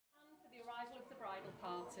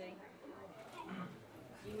quality.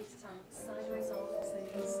 You need to stand sideways on so you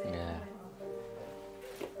can see. Yeah.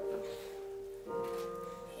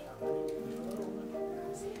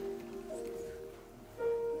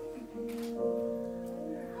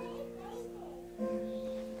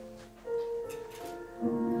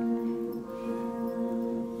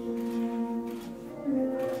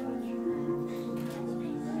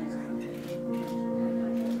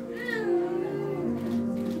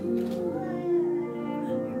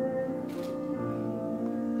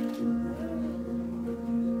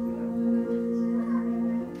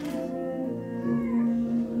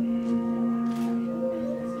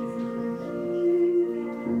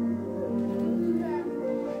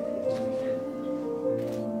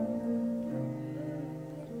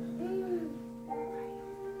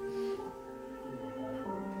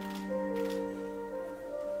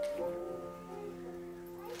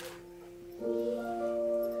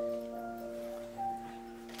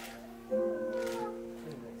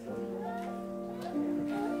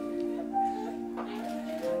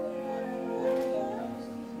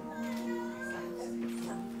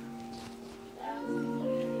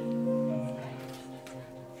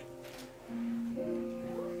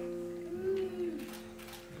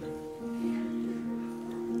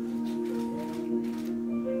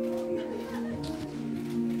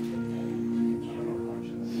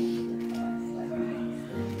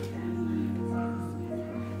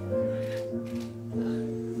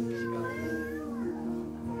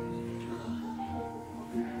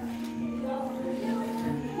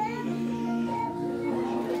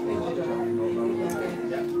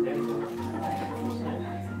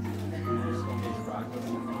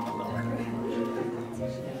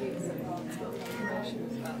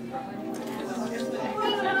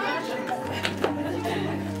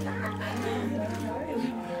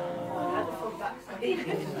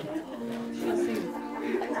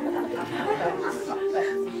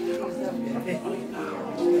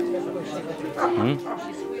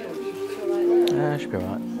 Should be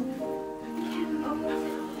alright.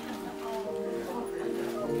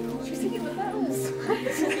 She's singing the bells.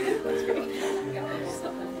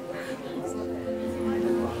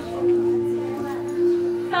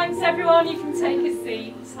 Thanks everyone, you can take a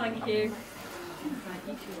seat. Thank you. Right,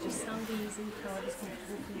 you two just stand easy, car is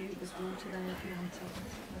comfortable for you. There's water there if you want to.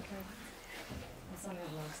 Okay.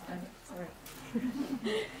 Sorry.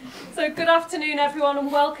 So good afternoon everyone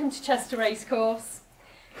and welcome to Chester Racecourse.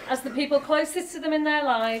 As the people closest to them in their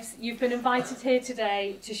lives, you've been invited here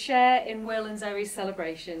today to share in Will and Zoe's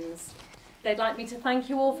celebrations. They'd like me to thank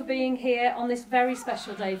you all for being here on this very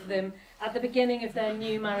special day for them at the beginning of their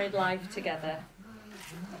new married life together.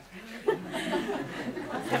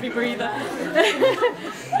 Heavy breather.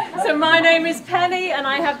 So my name is Penny and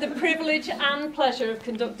I have the privilege and pleasure of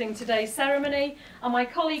conducting today's ceremony, and my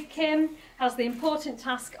colleague Kim has the important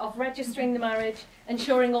task of registering the marriage,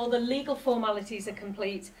 ensuring all the legal formalities are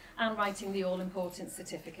complete and writing the all-important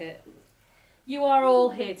certificate. You are all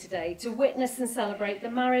here today to witness and celebrate the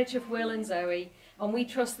marriage of Will and Zoe, and we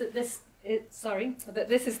trust that this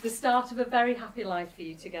is the start of a very happy life for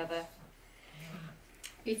you together.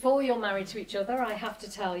 Before you're married to each other, I have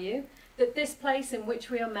to tell you that this place in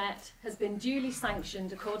which we are met has been duly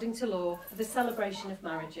sanctioned according to law for the celebration of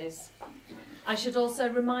marriages. I should also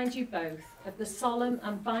remind you both of the solemn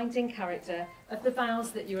and binding character of the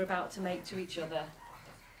vows that you're about to make to each other.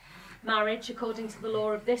 Marriage, according to the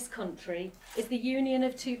law of this country, is the union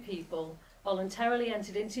of two people voluntarily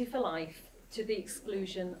entered into for life to the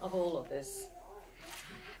exclusion of all others.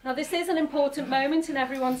 Now, this is an important moment in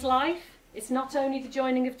everyone's life. It's not only the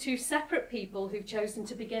joining of two separate people who've chosen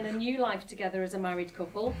to begin a new life together as a married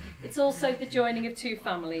couple, it's also the joining of two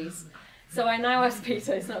families. So I now ask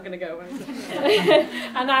Peter, it's not going to go away.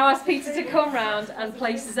 I now ask Peter to come round and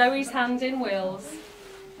place Zoe's hand in Will's.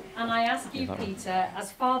 And I ask you, Peter,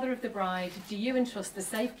 as father of the bride, do you entrust the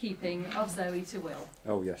safekeeping of Zoe to Will?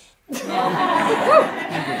 Oh, yes.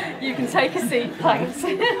 You can take a seat, thanks.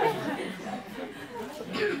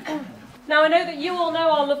 Now, I know that you all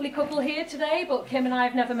know our lovely couple here today, but Kim and I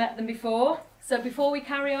have never met them before. So before we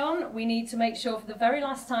carry on, we need to make sure for the very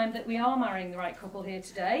last time that we are marrying the right couple here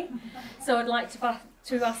today. So I'd like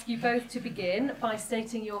to ask you both to begin by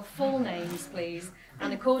stating your full names, please.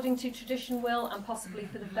 And according to tradition, Will, and possibly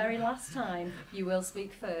for the very last time, you will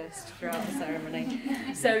speak first throughout the ceremony.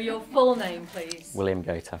 So your full name, please. William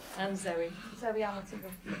Gator. And Zoe. Zoe Hamilton,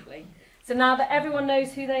 lovely. So now that everyone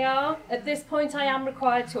knows who they are, at this point I am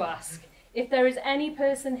required to ask, if there is any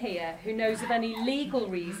person here who knows of any legal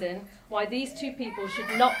reason why these two people should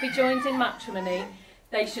not be joined in matrimony,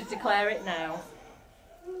 they should declare it now.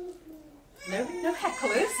 No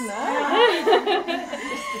hecklers. No.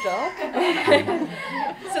 the dog.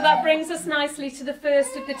 So that brings us nicely to the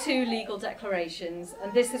first of the two legal declarations,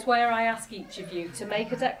 and this is where I ask each of you to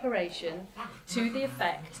make a declaration to the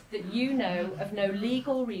effect that you know of no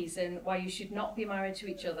legal reason why you should not be married to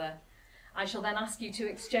each other. I shall then ask you to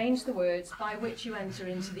exchange the words by which you enter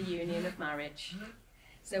into the union of marriage.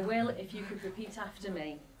 So Will, if you could repeat after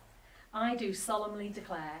me. I do solemnly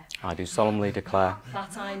declare. I do solemnly declare.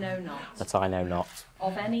 That I know not. That I know not.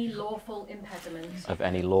 Of any lawful impediment. Of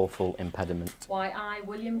any lawful impediment. Why I,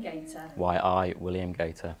 William Gator. Why I, William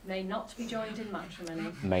Gator. May not be joined in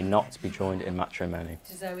matrimony. May not be joined in matrimony.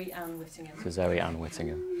 To Zoe Ann Whittingham. To Zoe Ann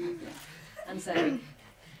Whittingham. And Zoe.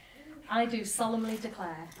 I do solemnly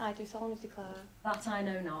declare. I do solemnly declare. That I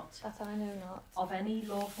know not. That I know not. Of any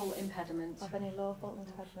lawful impediment. Of any lawful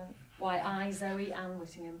impediment. Why I, Zoe Ann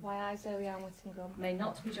Whittingham. Why I, Zoe Ann Whittingham. May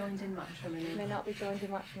not be joined in matrimony. May not be joined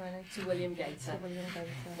in matrimony. To William Gator. To William Gator.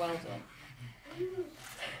 Well done.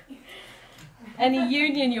 Any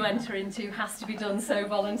union you enter into has to be done so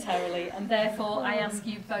voluntarily, and therefore I ask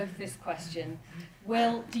you both this question.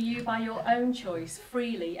 Will, do you by your own choice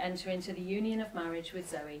freely enter into the union of marriage with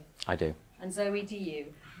Zoe? I do. And Zoe, do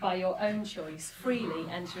you by your own choice freely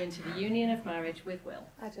enter into the union of marriage with Will?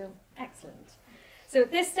 I do. Excellent. So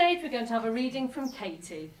at this stage we're going to have a reading from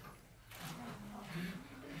Katie.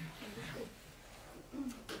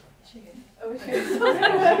 Oh, she is.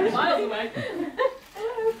 Miles away.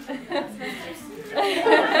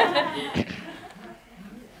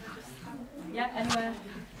 Yeah, anywhere.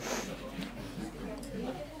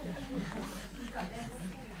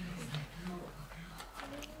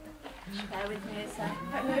 Bear with me a sec.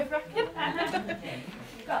 I'm nerve-wracking.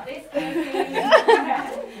 Got this.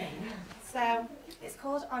 So, it's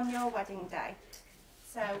called On Your Wedding Day.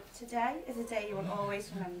 So, today is a day you will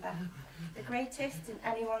always remember. The greatest in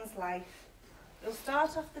anyone's life. You'll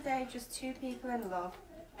start off the day just two people in love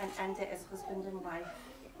and end it as husband and wife.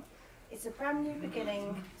 It's a brand new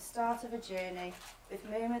beginning, start of a journey, with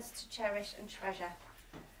moments to cherish and treasure.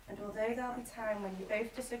 And although there'll be time when you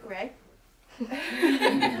both disagree,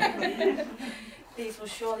 these will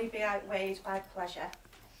surely be outweighed by pleasure.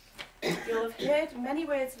 You'll have heard many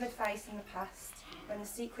words of advice in the past, when the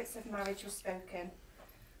secrets of marriage were spoken,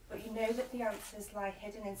 but you know that the answers lie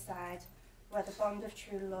hidden inside, where the bond of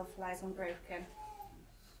true love lies unbroken.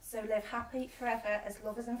 So live happy forever as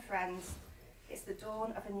lovers and friends. It's the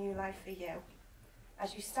dawn of a new life for you.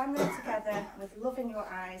 As you stand there together with love in your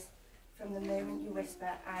eyes, from the moment you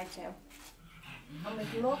whisper, I do. And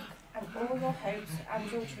with luck and all your hopes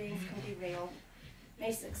and your dreams can be real,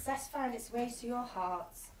 may success find its way to your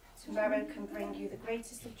hearts. Tomorrow can bring you the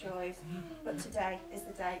greatest of joys, but today is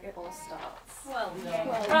the day it all starts. Well done.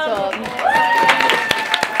 Well done.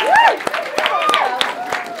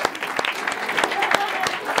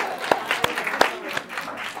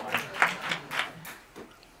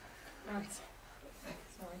 Right.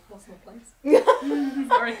 Sorry, lost my place.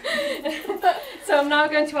 Sorry. So I'm now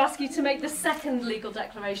going to ask you to make the second legal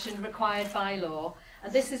declaration required by law.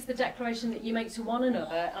 And this is the declaration that you make to one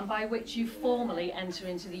another and by which you formally enter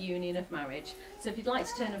into the union of marriage. So if you'd like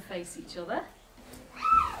to turn and face each other.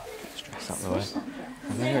 Stress out the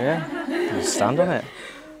way. Yeah. You stand on it.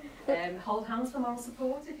 Hold hands for moral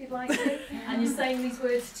support if you'd like to. And you're saying these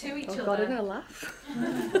words to each other. Oh God, I'm gonna laugh.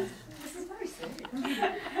 This is very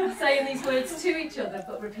serious. Saying these words to each other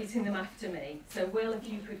but repeating them after me. So Will, if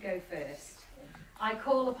you could go first. I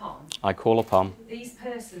call upon. I call upon. These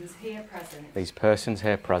persons here present. These persons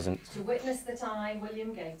here present. To witness that I,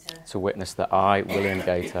 William Gator. To witness that I, William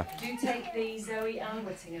Gator. Do take thee, Zoe Ann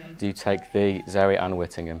Whittingham. Do take thee, Zoe Ann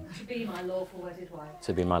Whittingham. To be my lawful wedded wife.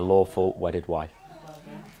 To be my lawful wedded wife. Well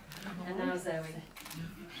done. And now Zoe.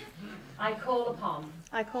 I call upon.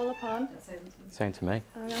 I call upon. Saying to me.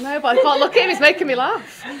 I know, but I can't look at him. He's making me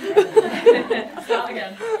laugh. Start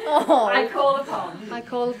again. Oh. I call upon. I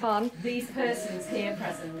call upon. These persons here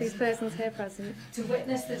present. These persons here present. To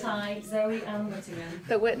witness that I, Zoe Ann Whittingham.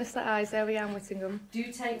 That witness that I, Zoe Ann Whittingham.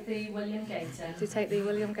 Do take thee, William Gator. Do take thee,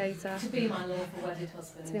 William Gator. To be my lawful wedded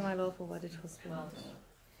husband. To be my lawful wedded husband. Well done.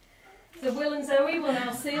 So Will and Zoe will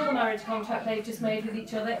now seal the marriage contract they've just made with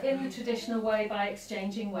each other in the traditional way by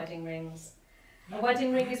exchanging wedding rings. A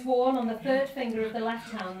wedding ring is worn on the third finger of the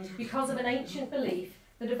left hand because of an ancient belief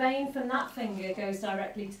that a vein from that finger goes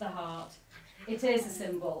directly to the heart. It is a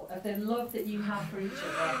symbol of the love that you have for each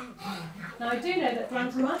other. Now I do know that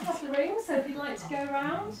Grant and Matt have the ring, so if you'd like to go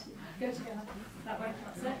around, go together. That way,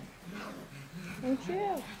 that's it. Thank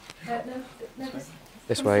you. No,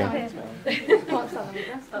 This way. That's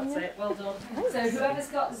it, well done. So whoever's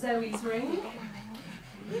got Zoe's ring,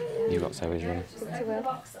 You got Zoe's ring. just open the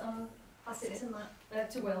box and pass it to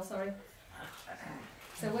Matt, to Will, sorry.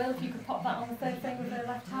 So Will, if you could pop that on the third finger of the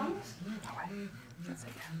left hand. That's it.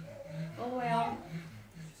 All the way on.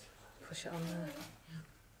 Push it on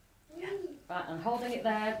there. Right, and holding it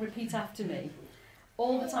there, repeat after me.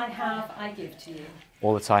 All that I have, I give to you.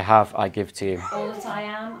 All that I have, I give to you. All that I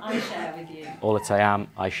am, I share with you. All that I am,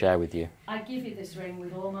 I share with you. I give you this ring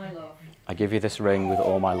with all my love. I give you this ring with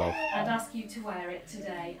all my love. And ask you to wear it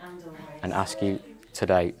today and always. And ask you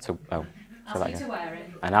today to... Oh, say that Ask you again. to wear it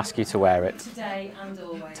And ask you to wear it today and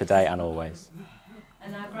always. today and always.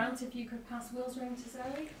 And now, Grant, if you could pass Will's ring to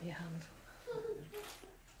Zoe. Your hand.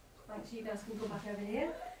 Thanks, you guys can go back over here.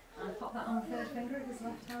 And pop that on the third finger of his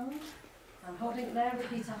left hand. And holding it there,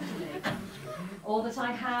 repeat after me. All that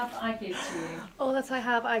I have, I give to you. All that I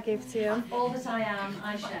have, I give to you. All that I am,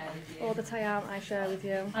 I share with you. All that I am, I share with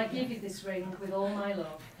you. I give you this ring with all my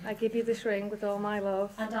love. I give you this ring with all my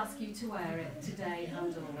love. And ask you to wear it today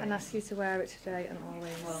and always. And ask you to wear it today and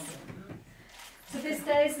always. Well done. So this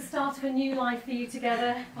day is the start of a new life for you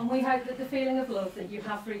together, and we hope that the feeling of love that you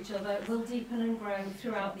have for each other will deepen and grow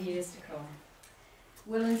throughout the years to come.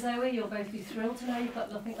 Will and Zoe, you'll both be thrilled to know you've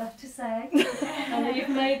got nothing left to say, and that you've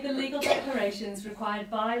made the legal declarations required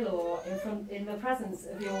by law in the presence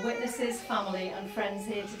of your witnesses, family and friends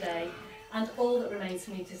here today. And all that remains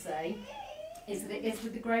for me to say is that it is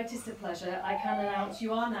with the greatest of pleasure I can announce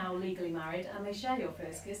you are now legally married and may share your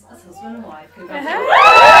first kiss as husband and wife.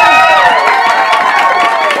 Congratulations.